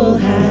rule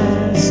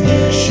has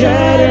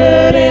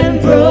shattered and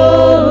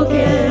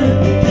broken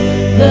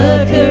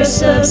the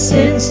curse of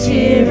sin's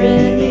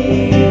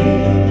tyranny.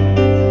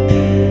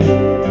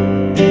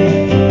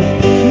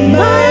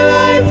 My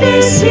life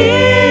is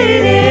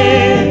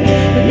hidden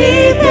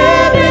beneath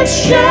heaven's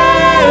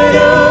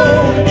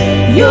shadow.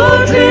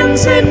 Your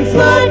crimson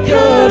flood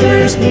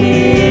covers me.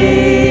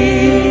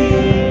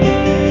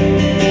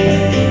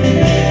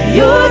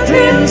 Your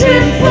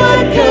crimson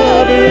flood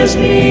covers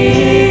me.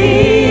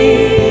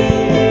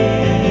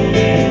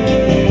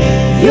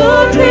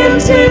 Your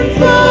crimson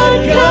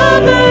flood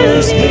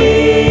covers me.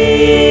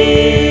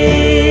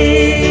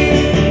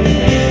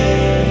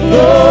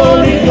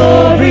 Glory,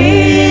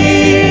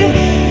 glory,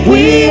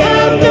 we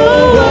have no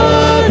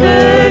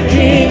other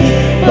King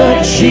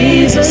but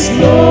Jesus,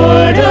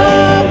 Lord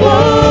of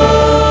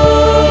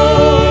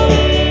all.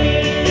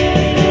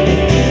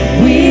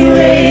 We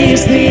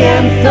raise the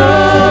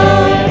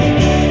anthem,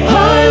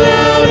 our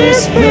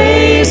loudest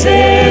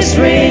praises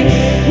ring.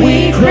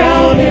 We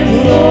crown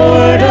Him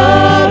Lord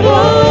of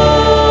all.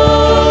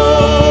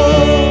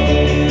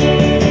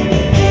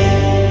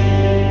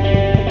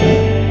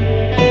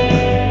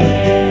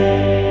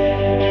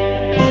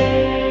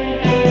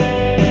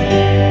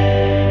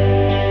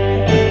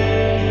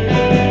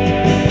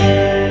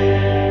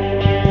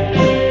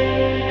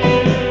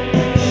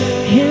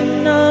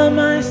 In all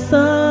my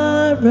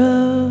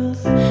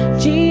sorrows,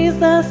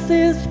 Jesus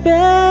is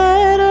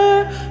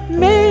better.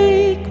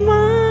 Make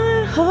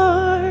my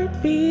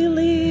heart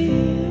believe.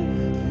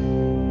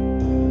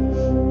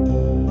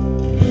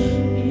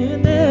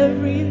 In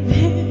every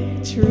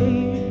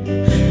victory,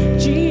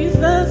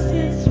 Jesus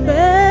is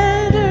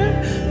better.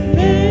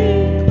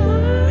 Make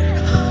my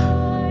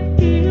heart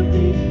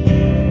believe.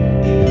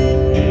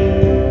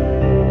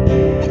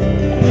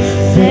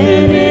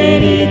 Than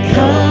any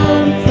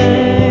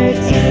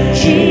comfort,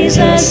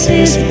 Jesus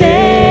is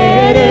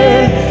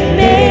better.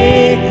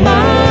 Make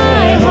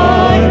my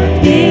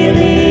heart believe.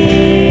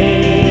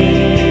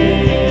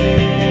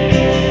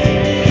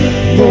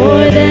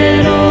 More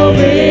than all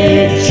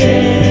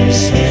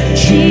riches,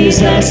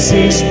 Jesus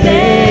is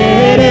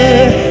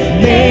better.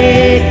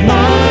 Make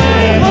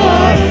my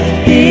heart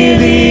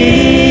believe.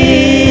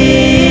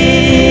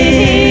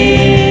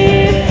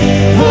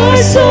 Our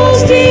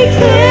souls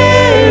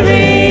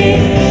declaring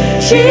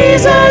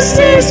Jesus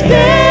is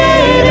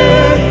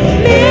better.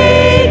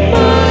 Make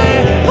my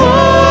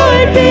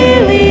heart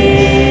believe.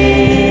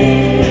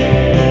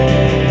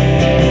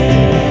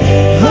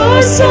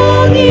 Our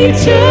song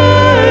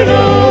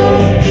eternal,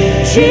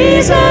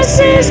 Jesus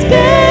is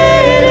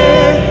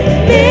better.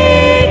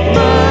 Make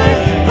my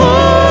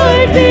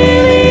heart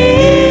believe.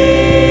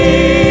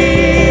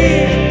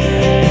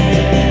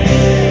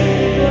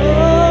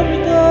 Glory,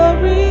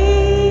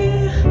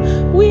 glory,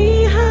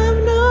 we have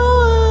no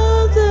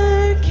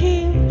other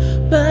King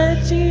but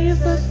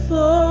Jesus,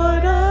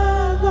 Lord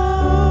of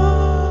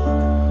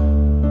all.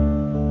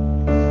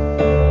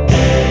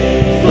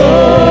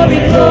 Glory,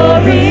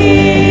 glory,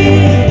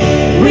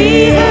 we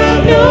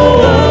have no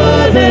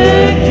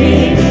other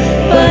King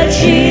but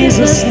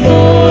Jesus,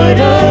 Lord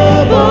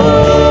of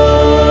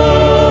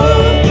all.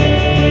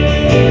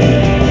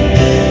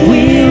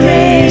 We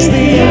raise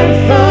the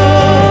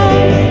anthem,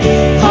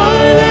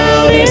 our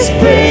loudest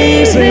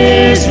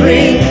praises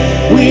ring.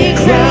 We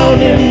crown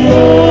Him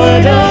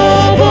Lord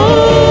of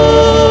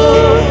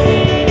all.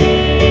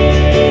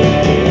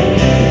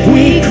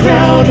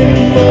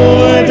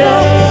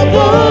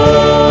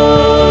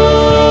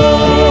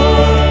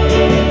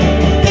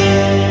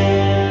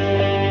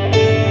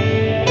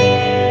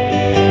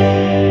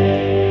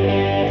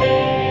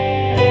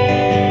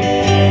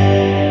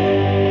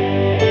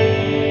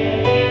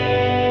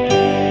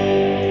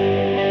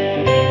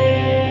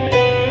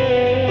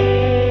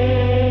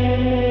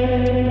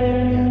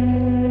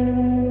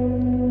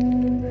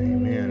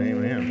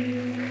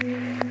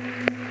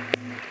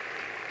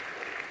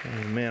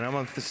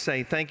 want to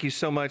say thank you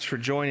so much for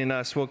joining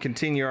us. We'll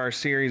continue our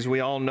series,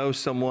 We All Know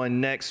Someone,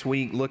 next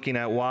week, looking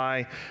at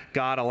why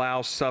God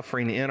allows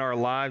suffering in our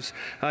lives.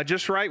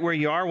 Just right where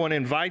you are, I want to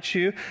invite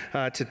you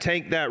to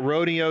take that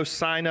rodeo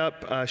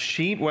sign-up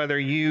sheet, whether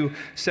you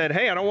said,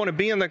 hey, I don't want to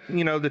be in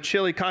the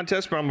chili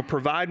contest, but I'm going to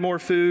provide more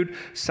food,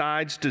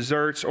 sides,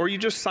 desserts, or you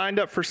just signed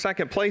up for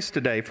second place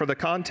today for the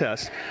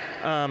contest.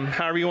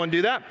 However you want to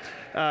do that.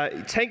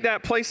 Take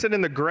that, place it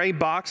in the gray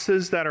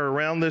boxes that are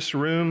around this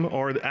room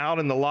or out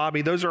in the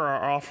lobby. Those are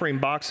our offering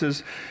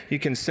boxes. You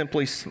can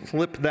simply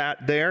slip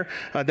that there.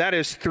 That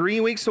is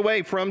 3 weeks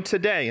away from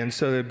today, and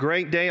so a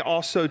great day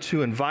also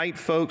to invite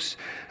folks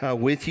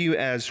with you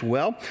as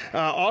well.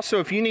 Also,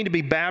 if you need to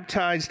be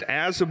baptized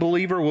as a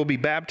believer, we'll be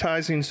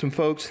baptizing some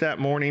folks that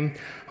morning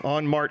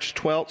on March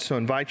 12th, so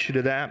invite you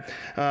to that.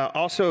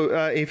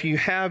 Also, if you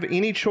have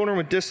any children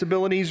with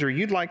disabilities or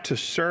you'd like to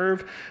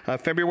serve,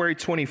 February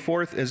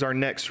 24th is our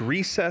next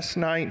recess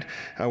night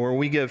where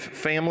we give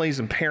families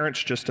and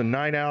parents just a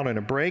night out and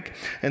a break.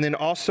 And then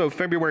also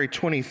February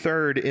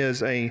 23rd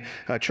is a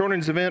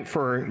children's event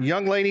for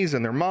young ladies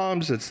and their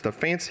moms. It's the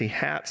Fancy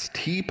Hats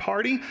Tea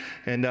Party.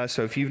 And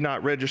so if you've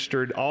not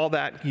registered, all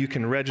that you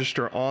can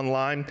register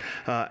online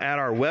at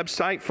our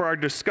website. For our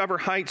Discover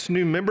Heights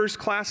new members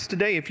class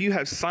today, if you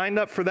have signed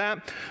up for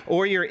that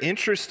or you're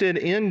interested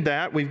in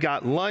that, we've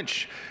got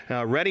lunch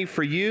ready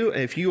for you.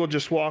 If you will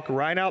just walk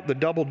right out the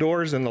double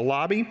doors in the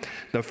lobby,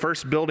 the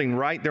first building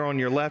right there on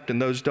your left,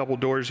 and those double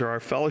doors are our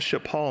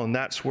fellowship hall, and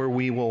that's where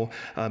we will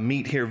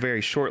meet here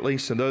very shortly.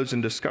 So those in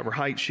Discover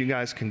Heights, you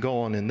guys can go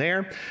on in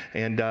there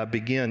and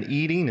begin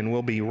eating, and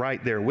we'll be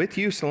right there with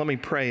you. So let me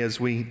pray as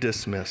we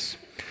dismiss.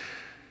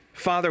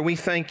 Father, we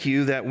thank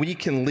you that we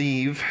can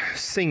leave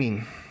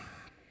singing,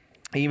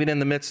 even in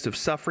the midst of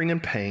suffering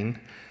and pain,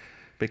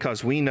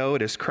 because we know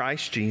it is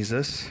Christ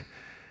Jesus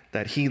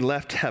that he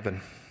left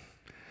heaven,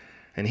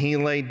 and he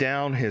laid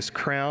down his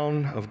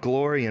crown of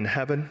glory in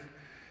heaven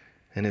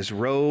and his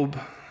robe,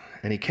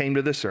 and he came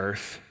to this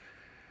earth,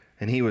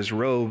 and he was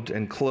robed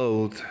and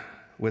clothed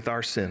with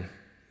our sin.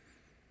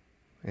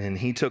 And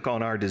he took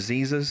on our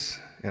diseases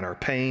and our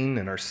pain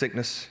and our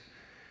sickness,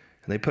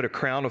 and they put a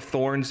crown of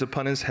thorns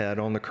upon his head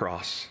on the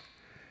cross.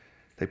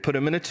 They put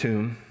him in a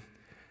tomb,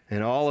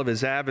 and all of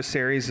his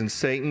adversaries and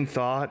Satan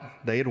thought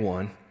they had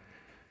won.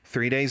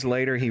 3 days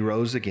later, he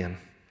rose again.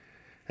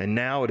 And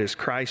now it is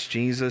Christ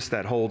Jesus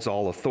that holds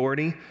all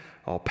authority,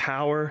 all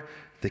power,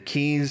 the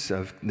keys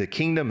of the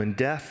kingdom and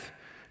death,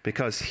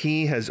 because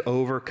he has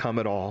overcome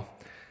it all.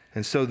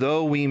 And so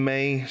though we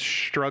may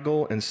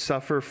struggle and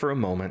suffer for a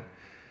moment,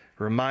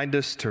 remind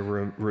us to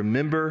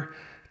remember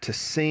to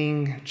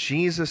sing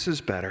Jesus is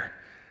better,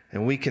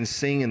 and we can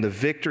sing in the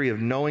victory of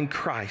knowing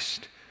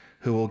Christ,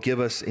 who will give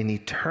us an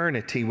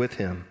eternity with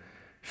him,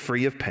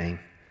 free of pain.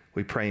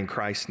 We pray in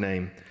Christ's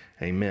name,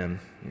 amen.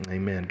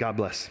 Amen. God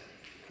bless.